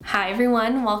Hi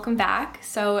everyone, welcome back.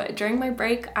 So during my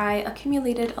break, I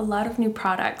accumulated a lot of new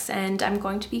products and I'm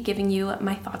going to be giving you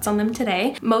my thoughts on them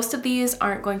today. Most of these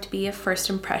aren't going to be first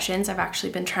impressions. I've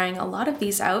actually been trying a lot of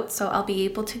these out, so I'll be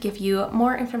able to give you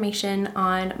more information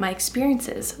on my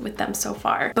experiences with them so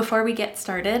far. Before we get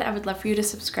started, I would love for you to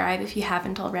subscribe if you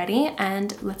haven't already,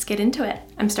 and let's get into it.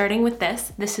 I'm starting with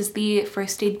this. This is the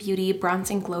First Aid Beauty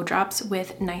Bronzing Glow Drops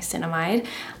with Niacinamide.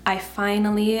 I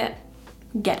finally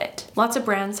get it. Lots of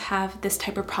brands have this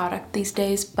type of product these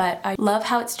days, but I love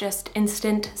how it's just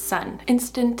instant sun,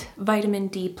 instant vitamin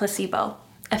D placebo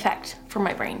effect for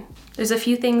my brain. There's a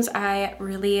few things I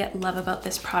really love about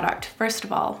this product. First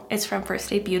of all, it's from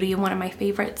First Aid Beauty, one of my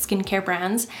favorite skincare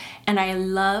brands, and I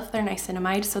love their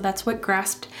niacinamide, so that's what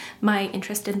grasped my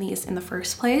interest in these in the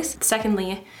first place.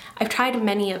 Secondly, I've tried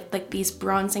many of these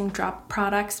bronzing drop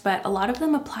products, but a lot of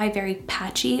them apply very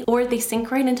patchy, or they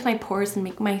sink right into my pores and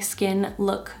make my skin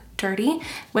look dirty,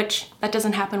 which that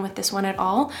doesn't happen with this one at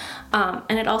all.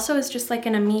 And it also is just like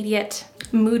an immediate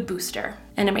mood booster,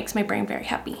 and it makes my brain very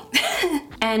happy.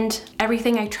 And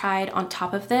everything I tried on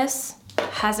top of this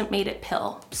hasn't made it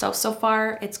pill. So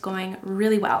far it's going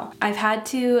really well. I've had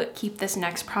to keep this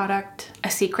next product a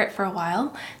secret for a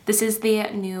while. This is the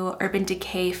new Urban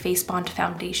Decay Face Bond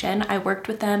Foundation. I worked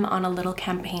with them on a little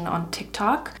campaign on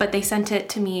TikTok, but they sent it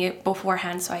to me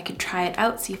beforehand so I could try it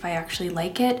out, see if I actually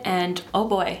like it, and oh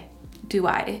boy, do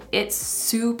I. It's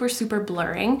super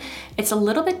blurring. It's a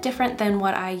little bit different than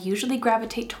what I usually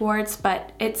gravitate towards,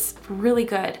 but it's really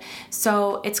good.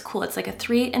 So it's cool. It's like a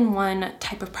 3-in-1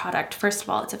 type of product. First of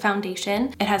all, it's a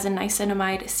foundation. It has a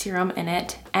niacinamide serum in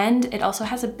it, and it also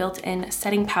has a built-in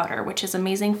setting powder, which is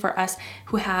amazing for us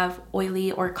who have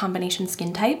oily or combination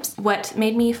skin types. What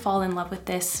made me fall in love with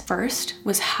this first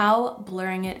was how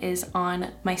blurring it is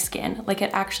on my skin. Like,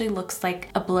 it actually looks like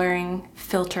a blurring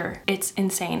filter. It's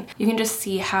insane. You can just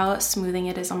see how smoothing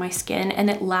it is on my skin, and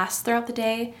it lasts throughout the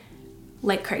day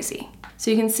like crazy. So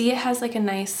you can see it has like a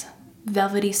nice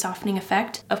velvety softening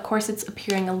effect. Of course, it's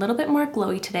appearing a little bit more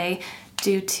glowy today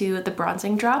due to the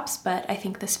bronzing drops, but I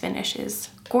think this finish is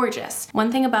gorgeous.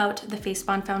 One thing about the Face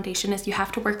Bond foundation is you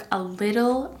have to work a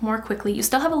little more quickly. You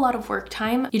still have a lot of work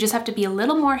time. You just have to be a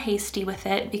little more hasty with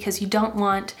it because you don't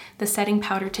want the setting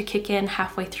powder to kick in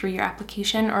halfway through your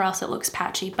application, or else it looks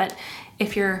patchy. But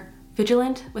if you're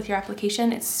vigilant with your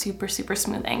application, it's super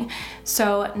smoothing.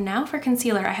 So now for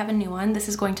concealer, I have a new one. This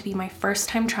is going to be my first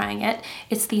time trying it.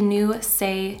 It's the new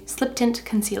Saie Slip Tint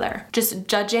Concealer. Just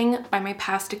judging by my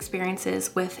past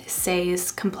experiences with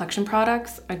Saie's complexion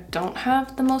products, I don't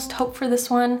have the most hope for this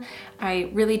one. I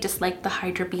really dislike the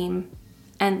Hydra Beam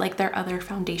and like their other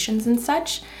foundations and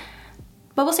such,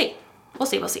 but we'll see. We'll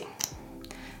see.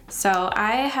 So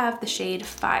I have the shade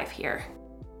 5 here.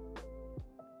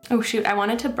 Oh shoot, I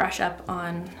wanted to brush up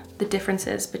on the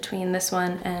differences between this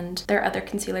one and their other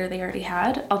concealer they already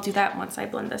had. I'll do that once I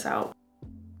blend this out.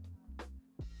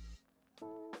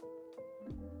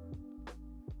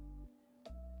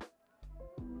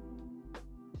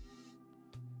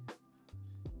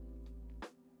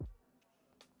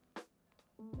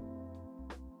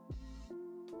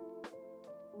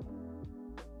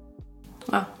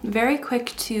 Wow, very quick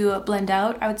to blend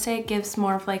out. I would say it gives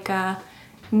more of like a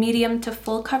medium to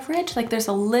full coverage. Like, there's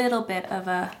a little bit of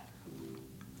a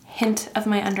hint of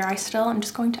my under eye still. I'm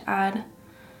just going to add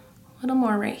a little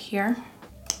more right here.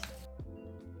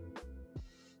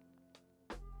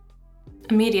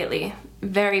 Immediately,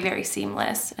 very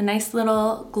seamless. A nice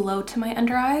little glow to my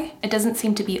under eye. It doesn't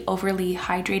seem to be overly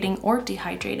hydrating or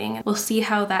dehydrating. We'll see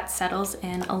how that settles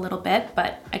in a little bit,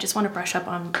 but I just want to brush up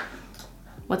on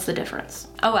what's the difference.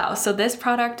 Oh wow, so this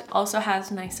product also has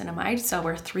niacinamide, so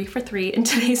we're 3 for 3 in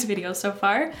today's video so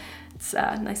far. It's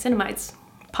niacinamide's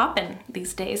poppin'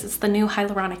 these days. It's the new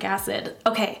hyaluronic acid.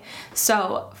 Okay,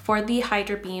 so for the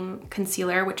Hydra Beam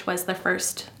concealer, which was the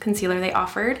first concealer they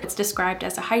offered, it's described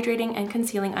as a hydrating and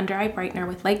concealing under eye brightener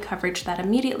with light coverage that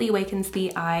immediately awakens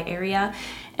the eye area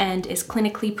and is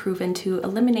clinically proven to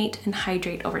eliminate and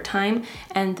hydrate over time.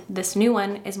 And this new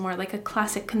one is more like a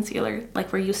classic concealer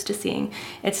like we're used to seeing.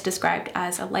 It's described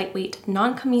as a lightweight,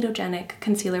 non-comedogenic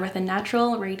concealer with a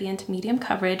natural, radiant, medium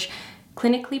coverage,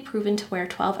 clinically proven to wear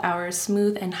 12 hours,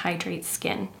 smooth and hydrate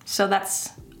skin. So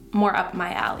that's more up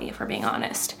my alley, if we're being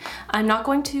honest. I'm not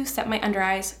going to set my under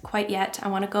eyes quite yet. I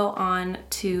want to go on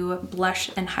to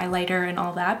blush and highlighter and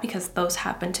all that because those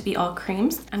happen to be all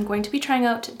creams. I'm going to be trying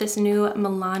out this new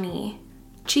Milani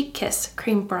Cheek Kiss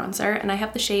cream bronzer, and I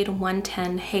have the shade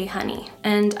 110 Hey Honey,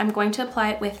 and I'm going to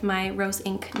apply it with my Rose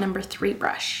Ink No. 3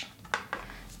 brush.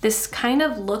 This kind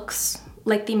of looks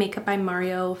like the Makeup by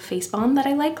Mario face balm that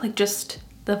I like just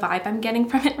the vibe I'm getting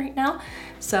from it right now.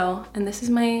 So, and this is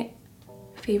my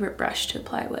favorite brush to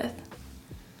apply with,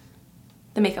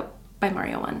 the Makeup by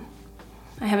Mario one.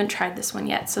 I haven't tried this one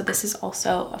yet, so this is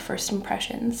also a first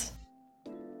impressions.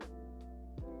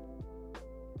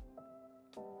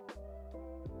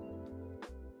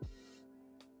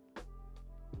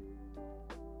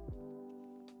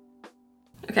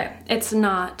 Okay, it's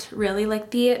not really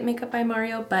like the Makeup by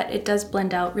Mario, but it does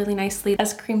blend out really nicely.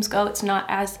 As creams go, it's not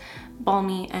as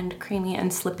balmy and creamy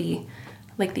and slippy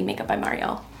like the Makeup by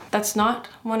Mario. That's not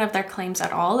one of their claims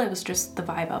at all. It was just the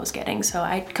vibe I was getting, so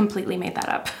I completely made that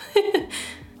up.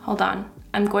 Hold on.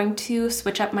 I'm going to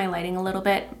switch up my lighting a little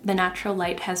bit. The natural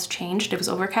light has changed. It was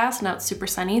overcast, now it's super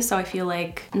sunny, so I feel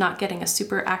like not getting a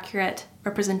super accurate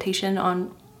representation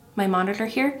on my monitor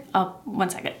here. Oh, 1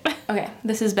 second. Okay,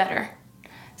 this is better.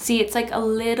 See, it's like a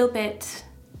little bit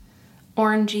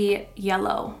orangey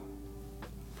yellow,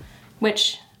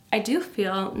 which I do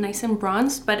feel nice and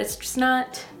bronzed, but it's just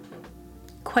not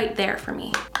quite there for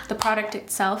me. The product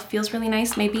itself feels really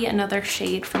nice. Maybe another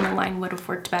shade from the line would have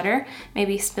worked better.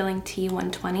 Maybe Spilling Tea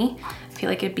 120. I feel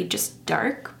like it'd be just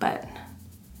dark, but...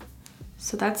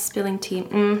 So that's Spilling Tea.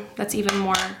 That's even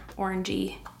more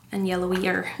orangey and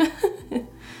yellowier.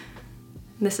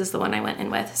 This is the one I went in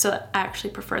with, so I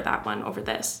actually prefer that one over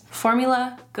this.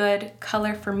 Formula, good.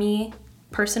 Color for me,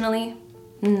 personally,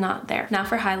 not there. Now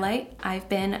for highlight, I've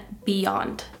been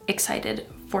beyond excited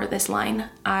for this line.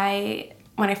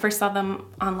 When I first saw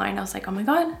them online, I was like, oh my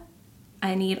God,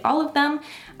 I need all of them.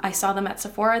 I saw them at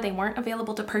Sephora. They weren't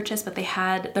available to purchase, but they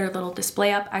had their little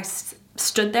display up. I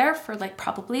stood there for like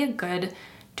probably a good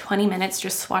 20 minutes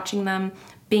just swatching them,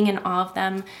 being in awe of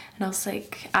them. And I was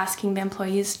like asking the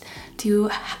employees, do you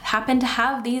happen to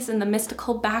have these in the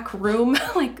mystical back room?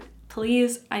 Like,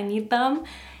 please, I need them.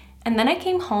 And then I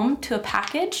came home to a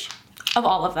package of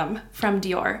all of them from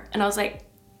Dior. And I was like,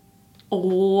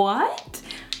 what?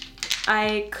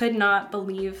 I could not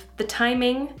believe the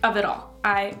timing of it all.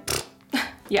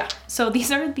 Yeah. So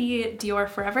these are the Dior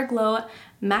Forever Glow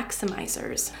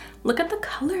Maximizers. Look at the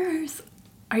colors.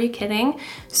 Are you kidding?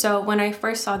 So when I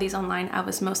first saw these online, I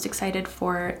was most excited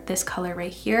for this color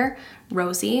right here,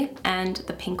 Rosy, and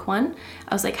the pink one.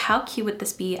 I was like, how cute would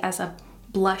this be as a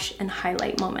blush and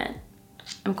highlight moment?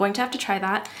 I'm going to have to try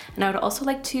that. And I would also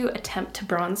like to attempt to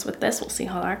bronze with this. We'll see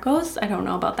how that goes. I don't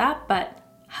know about that, but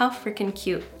how freaking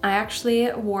cute. I actually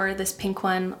wore this pink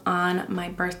one on my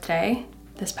birthday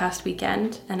this past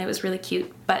weekend, and it was really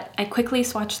cute. But I quickly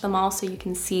swatched them all so you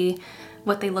can see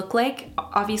what they look like.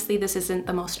 Obviously, this isn't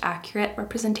the most accurate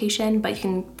representation, but you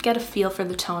can get a feel for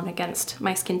the tone against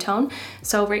my skin tone.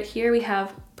 So right here we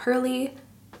have pearly,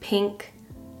 pink,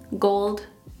 gold,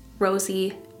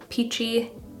 rosy,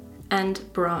 peachy, and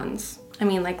bronze. I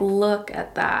mean, like, look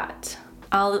at that.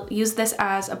 I'll use this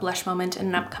as a blush moment in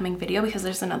an upcoming video because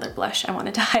there's another blush I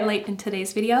wanted to highlight in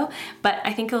today's video, but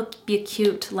I think it'll be a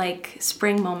cute, like,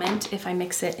 spring moment if I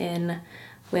mix it in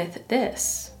with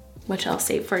this, which I'll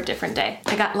save for a different day.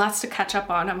 I got lots to catch up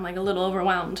on. I'm like a little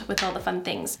overwhelmed with all the fun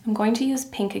things. I'm going to use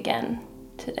pink again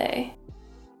today.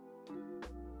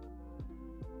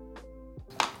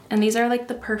 And these are like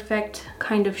the perfect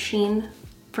kind of sheen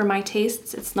for my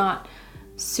tastes. It's not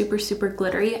super, super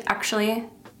glittery. Actually,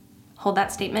 hold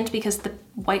that statement because the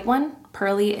white one,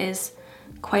 Pearly, is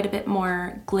quite a bit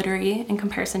more glittery in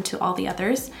comparison to all the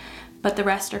others, but the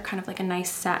rest are kind of like a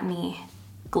nice satiny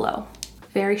glow.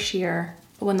 Very sheer.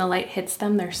 When the light hits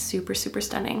them, they're super, super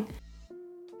stunning.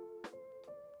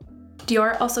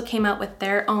 Dior also came out with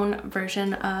their own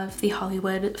version of the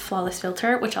Hollywood Flawless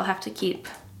Filter, which I'll have to keep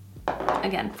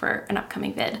again for an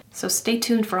upcoming vid. So stay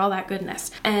tuned for all that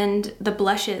goodness. And the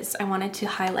blushes I wanted to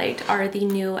highlight are the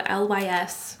new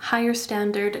LYS Higher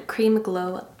Standard Cream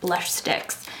Glow Blush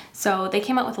Sticks. So they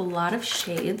came out with a lot of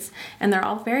shades and they're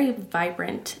all very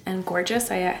vibrant and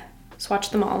gorgeous. I swatched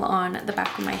them all on the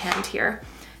back of my hand here.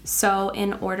 So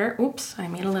in order, oops, I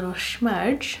made a little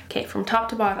smudge. Okay, from top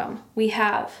to bottom, we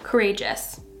have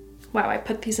Courageous. Wow, I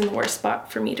put these in the worst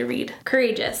spot for me to read.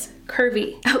 Courageous,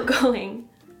 Curvy, Outgoing,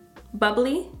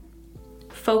 Bubbly,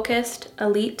 Focused,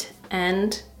 Elite,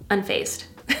 and Unfazed.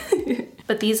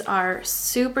 But these are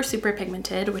super, super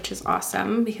pigmented, which is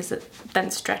awesome because it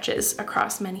then stretches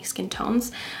across many skin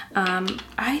tones.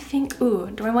 I think,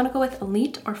 ooh, do I want to go with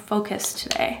Elite or Focused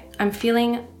today? I'm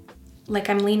feeling like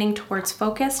I'm leaning towards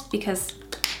Focused because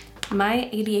my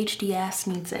ADHD ass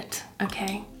needs it,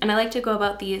 okay? And I like to go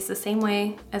about these the same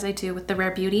way as I do with the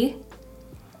Rare Beauty.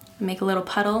 Make a little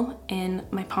puddle in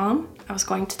my palm. I was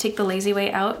going to take the lazy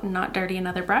way out and not dirty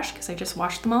another brush because I just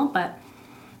washed them all, but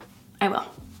I will.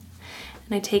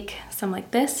 And I take some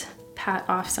like this, pat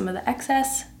off some of the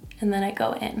excess, and then I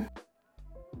go in.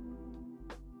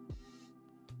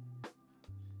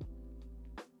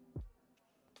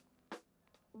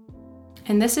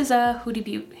 And this is a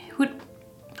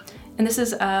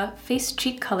face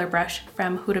cheek color brush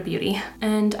from Huda Beauty.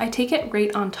 And I take it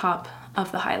right on top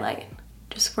of the highlight,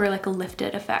 just for like a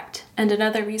lifted effect. And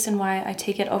another reason why I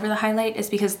take it over the highlight is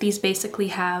because these basically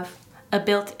have a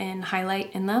built-in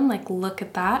highlight in them. Like, look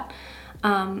at that.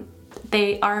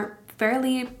 They are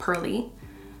fairly pearly,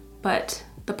 but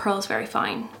the pearl is very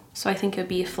fine. So I think it would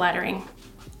be flattering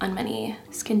on many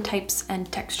skin types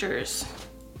and textures.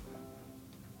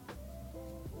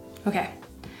 Okay,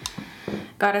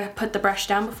 gotta put the brush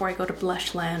down before I go to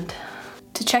blush land.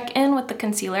 To check in with the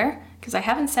concealer, because I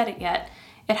haven't set it yet,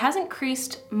 it hasn't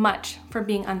creased much for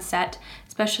being unset,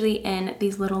 especially in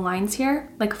these little lines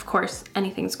here. Like, of course,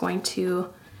 anything's going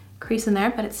to crease in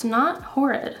there, but it's not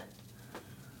horrid.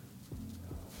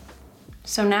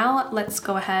 So now let's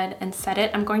go ahead and set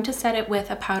it. I'm going to set it with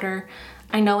a powder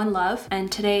I know and love,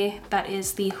 and today that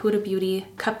is the Huda Beauty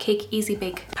Cupcake Easy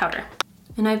Bake Powder.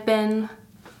 And I've been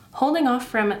holding off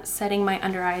from setting my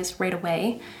under eyes right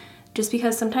away, just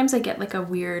because sometimes I get like a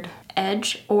weird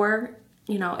edge, or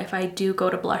you know, if I do go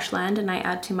to blush land and I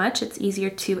add too much, it's easier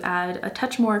to add a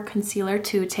touch more concealer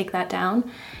to take that down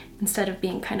instead of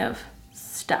being kind of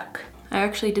stuck. I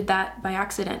actually did that by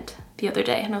accident the other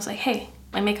day, and I was like, hey,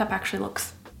 my makeup actually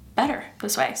looks better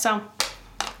this way. So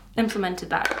implemented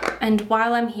that. And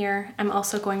while I'm here, I'm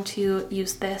also going to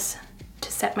use this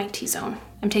to set my T-zone.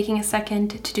 I'm taking a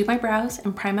second to do my brows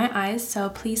and prime my eyes, so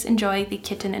please enjoy the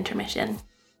kitten intermission.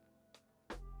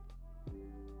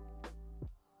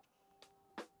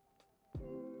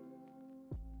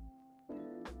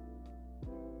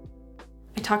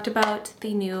 I talked about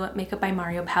the new Makeup by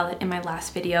Mario palette in my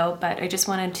last video, but I just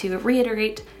wanted to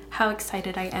reiterate how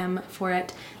excited I am for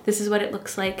it. This is what it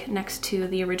looks like next to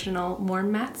the original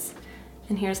Warm Mattes,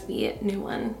 and here's the new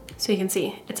one. So you can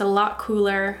see it's a lot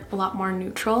cooler, a lot more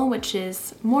neutral, which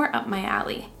is more up my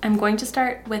alley. I'm going to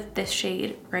start with this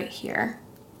shade right here,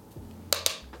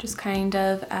 just kind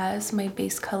of as my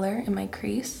base color in my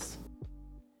crease.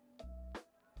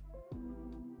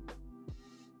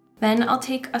 Then I'll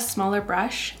take a smaller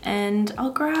brush and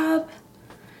I'll grab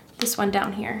this one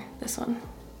down here, this one.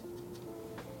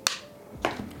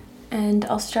 And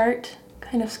I'll start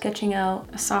kind of sketching out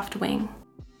a soft wing.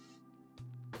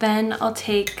 Then I'll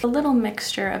take a little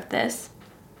mixture of this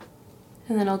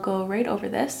and then I'll go right over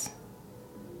this.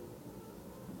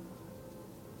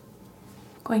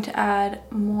 I'm going to add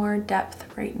more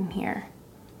depth right in here,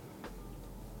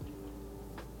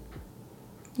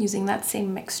 using that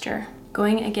same mixture.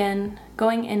 Going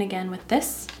in again with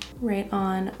this right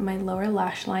on my lower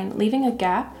lash line, leaving a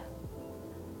gap.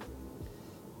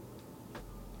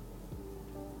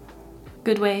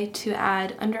 Good way to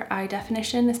add under eye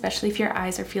definition, especially if your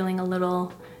eyes are feeling a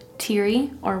little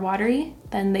teary or watery,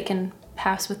 then they can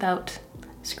pass without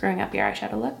screwing up your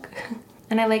eyeshadow look.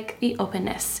 And I like the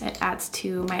openness it adds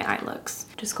to my eye looks.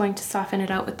 Just going to soften it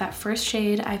out with that first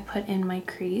shade I put in my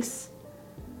crease.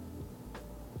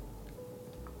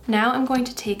 Now I'm going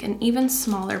to take an even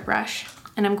smaller brush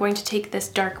and I'm going to take this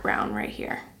dark brown right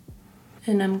here.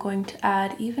 And I'm going to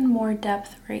add even more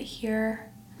depth right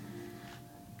here,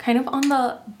 kind of on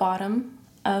the bottom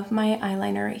of my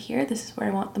eyeliner right here. This is where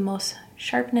I want the most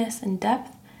sharpness and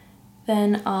depth.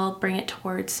 Then I'll bring it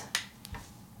towards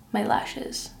my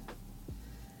lashes.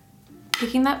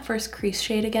 Taking that first crease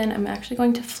shade again, I'm actually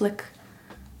going to flick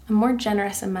a more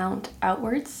generous amount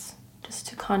outwards just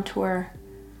to contour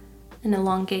and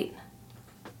elongate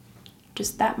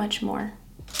just that much more.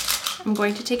 I'm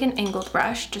going to take an angled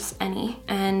brush, just any,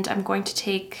 and I'm going to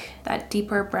take that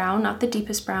deeper brown, not the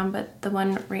deepest brown, but the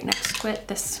one right next to it,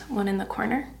 this one in the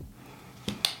corner.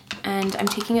 And I'm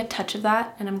taking a touch of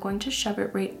that and I'm going to shove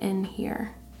it right in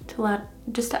here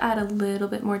just to add a little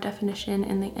bit more definition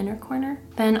in the inner corner.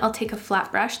 Then I'll take a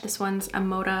flat brush. This one's a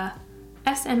Moda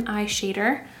SMI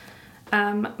shader.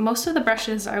 Most of the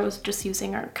brushes I was just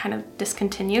using are kind of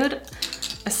discontinued,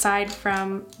 aside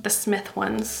from the Smith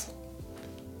ones.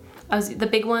 The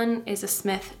big one is a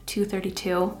Smith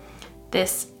 232.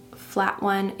 This flat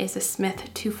one is a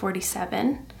Smith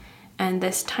 247. And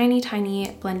this tiny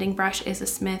blending brush is a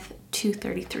Smith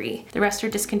 233. The rest are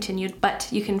discontinued, but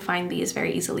you can find these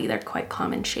very easily. They're quite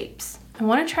common shapes. I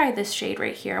want to try this shade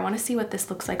right here. I want to see what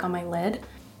this looks like on my lid.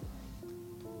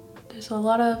 There's a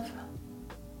lot of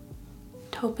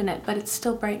taupe in it, but it's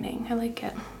still brightening. I like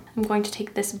it. I'm going to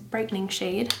take this brightening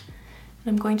shade and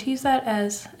I'm going to use that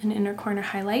as an inner corner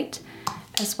highlight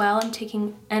as well. I'm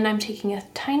taking a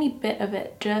tiny bit of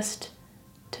it just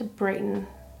to brighten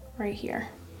right here,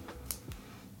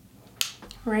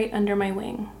 right under my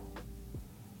wing.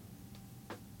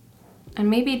 And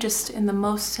maybe just in the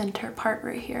most center part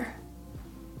right here.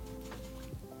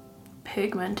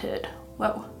 pigmented.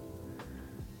 Whoa.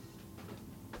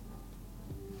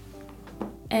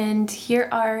 And here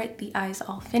are the eyes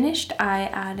all finished. I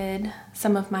added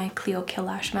some of my Clio Kill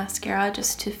Lash Mascara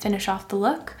just to finish off the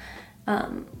look.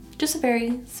 Just a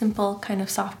very simple kind of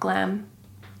soft glam,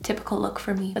 typical look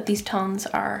for me. But these tones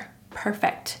are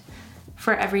perfect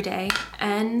for every day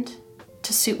and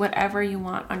to suit whatever you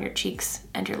want on your cheeks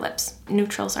and your lips.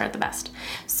 Neutrals are the best.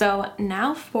 So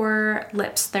now for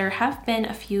lips, there have been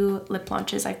a few lip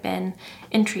launches I've been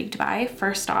intrigued by.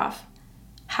 First off,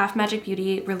 Half Magic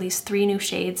Beauty released 3 new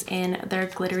shades in their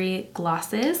glittery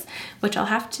glosses, which I'll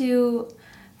have to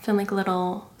film like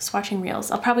little swatching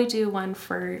reels. I'll probably do one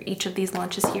for each of these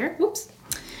launches here. Oops.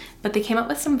 But they came up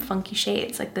with some funky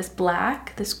shades like this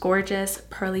black, this gorgeous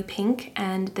pearly pink,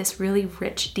 and this really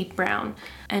rich deep brown.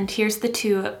 And here's the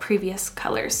 2 previous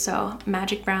colors, so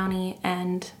Magic Brownie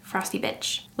and Frosty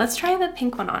Bitch. Let's try the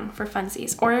pink one on for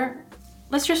funsies, or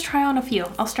let's just try on a few.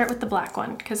 I'll start with the black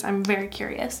one because I'm very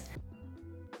curious.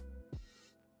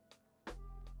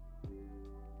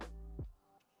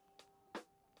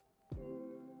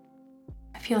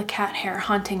 I feel a cat hair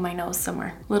haunting my nose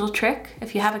somewhere. Little trick,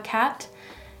 if you have a cat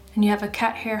and you have a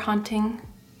cat hair haunting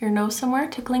your nose somewhere,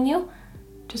 tickling you,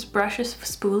 just brush a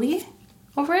spoolie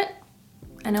over it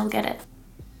and it'll get it.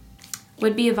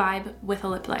 Would be a vibe with a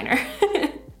lip liner.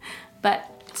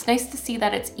 But it's nice to see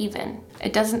that it's even.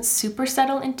 It doesn't super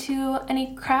settle into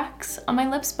any cracks on my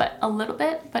lips, but a little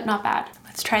bit, but not bad.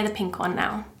 Let's try the pink one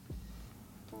now.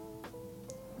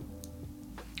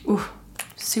 Ooh,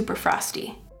 super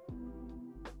frosty.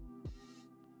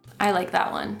 I like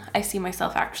that one. I see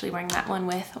myself actually wearing that one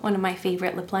with one of my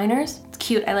favorite lip liners. It's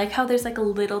cute. I like how there's like a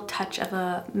little touch of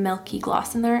a milky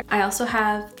gloss in there. I also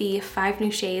have the 5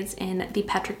 new shades in the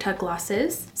Petric Tug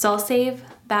glosses. So I'll save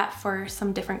that for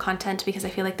some different content because I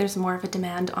feel like there's more of a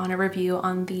demand on a review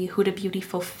on the Huda Beauty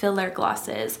Filt'r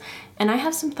glosses. And I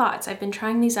have some thoughts. I've been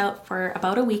trying these out for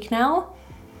about a week now,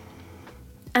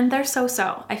 and they're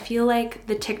so-so. I feel like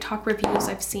the TikTok reviews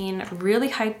I've seen really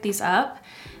hype these up,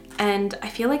 and I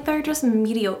feel like they're just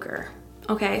mediocre.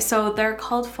 Okay, so they're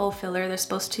called full filler. They're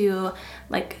supposed to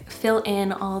like fill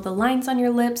in all the lines on your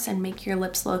lips and make your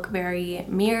lips look very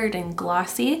mirrored and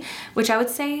glossy, which I would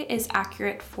say is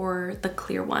accurate for the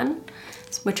clear one,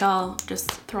 which I'll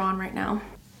just throw on right now.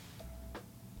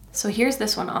 So here's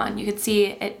this one on. You can see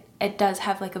it does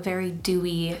have like a very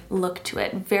dewy look to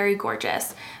it, very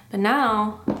gorgeous. But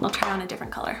now I'll try on a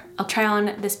different color. I'll try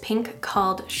on this pink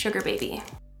called Sugar Baby.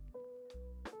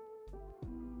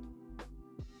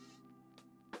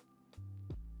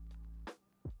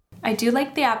 I do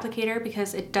like the applicator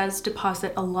because it does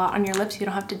deposit a lot on your lips. You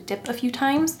don't have to dip a few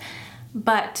times,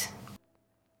 but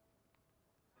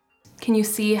can you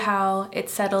see how it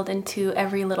settled into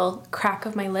every little crack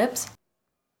of my lips?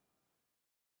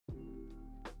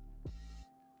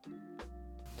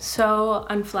 So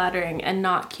unflattering and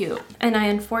not cute. And I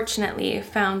unfortunately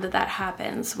found that that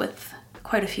happens with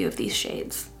quite a few of these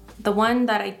shades. The one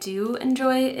that I do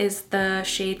enjoy is the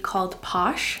shade called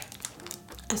Posh.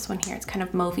 This one here, it's kind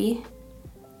of mauvey.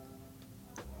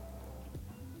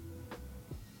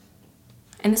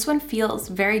 And this one feels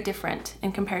very different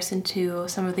in comparison to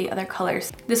some of the other colors.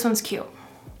 This one's cute.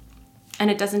 And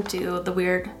it doesn't do the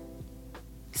weird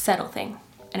settle thing.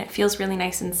 And it feels really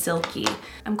nice and silky.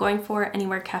 I'm going for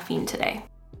Anywhere Caffeine today.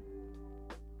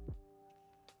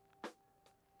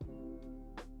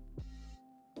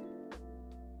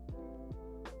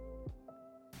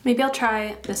 Maybe I'll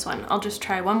try this one. I'll just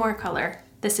try one more color.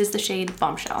 This is the shade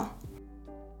Bombshell.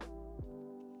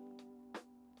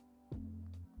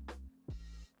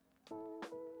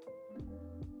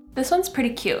 This one's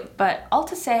pretty cute, but all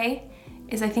to say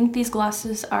is I think these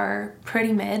glosses are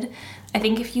pretty mid. I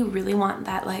think if you really want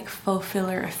that like faux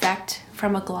filler effect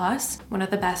from a gloss, one of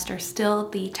the best are still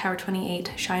the Tower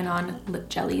 28 Shine On Lip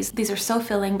Jellies. These are so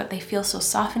filling, but they feel so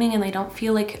softening and they don't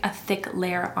feel like a thick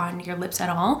layer on your lips at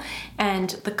all. And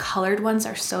the colored ones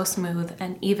are so smooth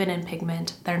and even in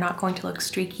pigment. They're not going to look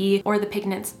streaky, or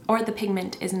the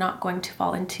pigment is not going to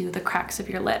fall into the cracks of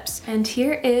your lips. And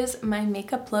here is my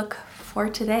makeup look for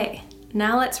today.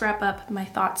 Now let's wrap up my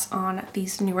thoughts on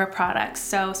these newer products.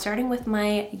 So starting with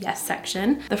my yes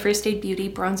section, the First Aid Beauty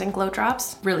Bronze and Glow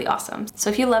Drops, really awesome. So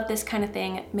if you love this kind of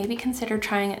thing, maybe consider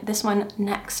trying this one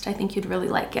next. I think you'd really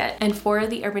like it. And for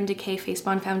the Urban Decay Face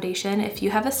Bond Foundation, if you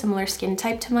have a similar skin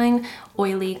type to mine,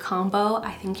 oily combo,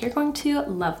 I think you're going to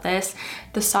love this.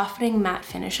 The softening matte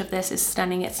finish of this is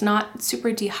stunning. It's not super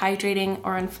dehydrating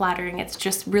or unflattering. It's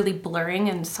just really blurring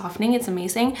and softening. It's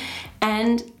amazing.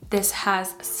 And This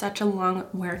has such a long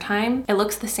wear time. It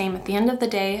looks the same at the end of the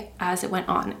day as it went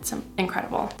on. It's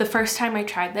incredible. The first time I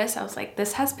tried this, I was like,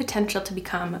 this has potential to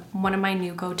become one of my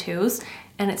new go-tos,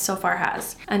 and it so far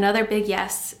has. Another big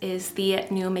yes is the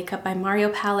new Makeup by Mario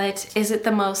palette. Is it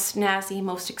the most snazzy,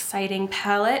 most exciting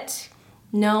palette?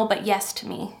 No, but yes to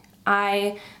me.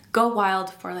 I go wild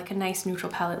for like a nice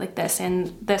neutral palette like this,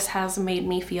 and this has made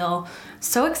me feel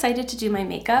so excited to do my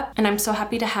makeup, and I'm so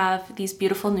happy to have these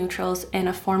beautiful neutrals in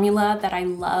a formula that I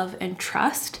love and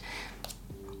trust.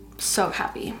 So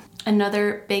happy.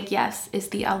 Another big yes is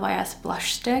the LYS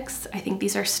blush sticks. I think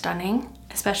these are stunning,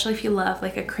 especially if you love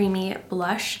like a creamy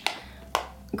blush.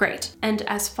 Great. And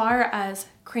as far as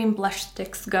cream blush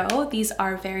sticks go, these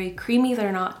are very creamy.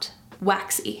 They're not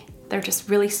waxy. They're just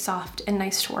really soft and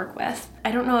nice to work with.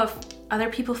 I don't know if other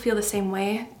people feel the same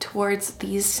way towards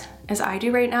these as I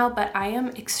do right now, but I am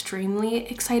extremely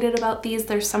excited about these.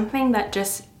 There's something that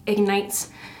just ignites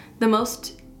the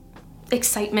most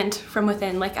excitement from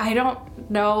within. Like, I don't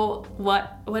know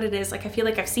what it is. Like, I feel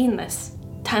like I've seen this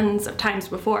tons of times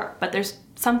before, but there's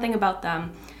something about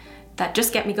them that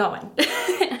just get me going.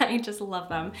 I just love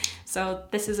them. So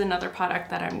this is another product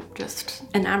that I'm just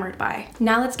enamored by.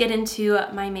 Now let's get into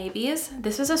my maybes.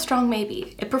 This is a strong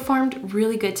maybe. It performed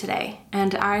really good today,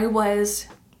 and I was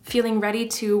feeling ready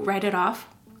to write it off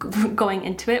going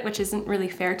into it, which isn't really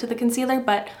fair to the concealer,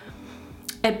 but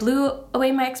it blew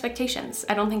away my expectations.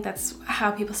 I don't think that's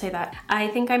how people say that. I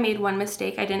think I made one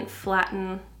mistake. I didn't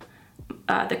flatten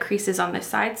the creases on this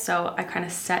side, so I kind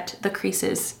of set the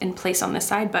creases in place on this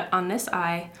side, but on this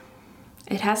eye,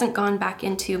 it hasn't gone back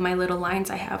into my little lines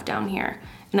I have down here,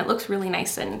 and it looks really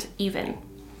nice and even.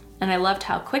 And I loved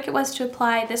how quick it was to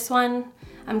apply. This one,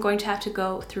 I'm going to have to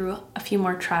go through a few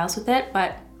more trials with it,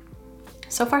 but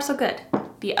so far so good.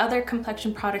 The other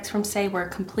complexion products from Saie were a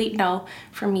complete no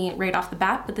for me right off the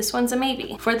bat, but this one's a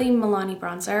maybe. For the Milani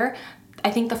bronzer, I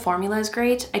think the formula is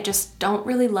great. I just don't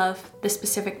really love the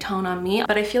specific tone on me,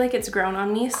 but I feel like it's grown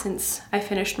on me since I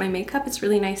finished my makeup. It's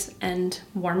really nice and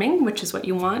warming, which is what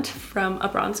you want from a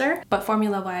bronzer, but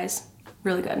formula-wise,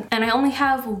 really good. And I only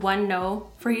have one no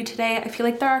for you today. I feel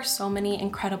like there are so many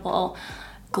incredible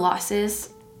glosses,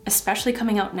 especially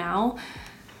coming out now,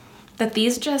 that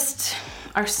these just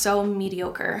are so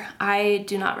mediocre. I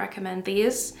do not recommend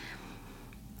these.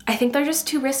 I think they're just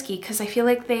too risky because I feel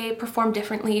like they perform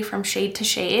differently from shade to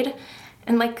shade.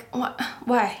 And like,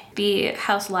 why? The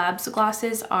House Labs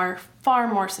glosses are far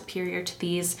more superior to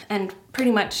these and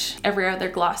pretty much every other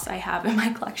gloss I have in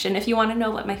my collection. If you want to know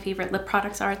what my favorite lip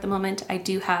products are at the moment, I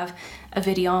do have a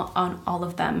video on all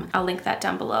of them. I'll link that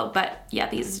down below. But yeah,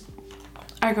 these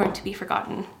are going to be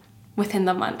forgotten within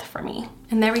the month for me.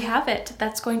 And there we have it.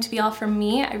 That's going to be all from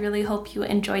me. I really hope you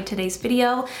enjoyed today's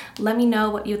video. Let me know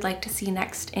what you'd like to see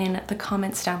next in the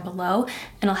comments down below,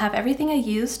 and I'll have everything I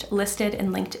used listed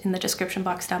and linked in the description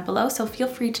box down below, so feel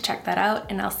free to check that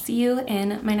out, and I'll see you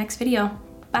in my next video.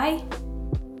 Bye!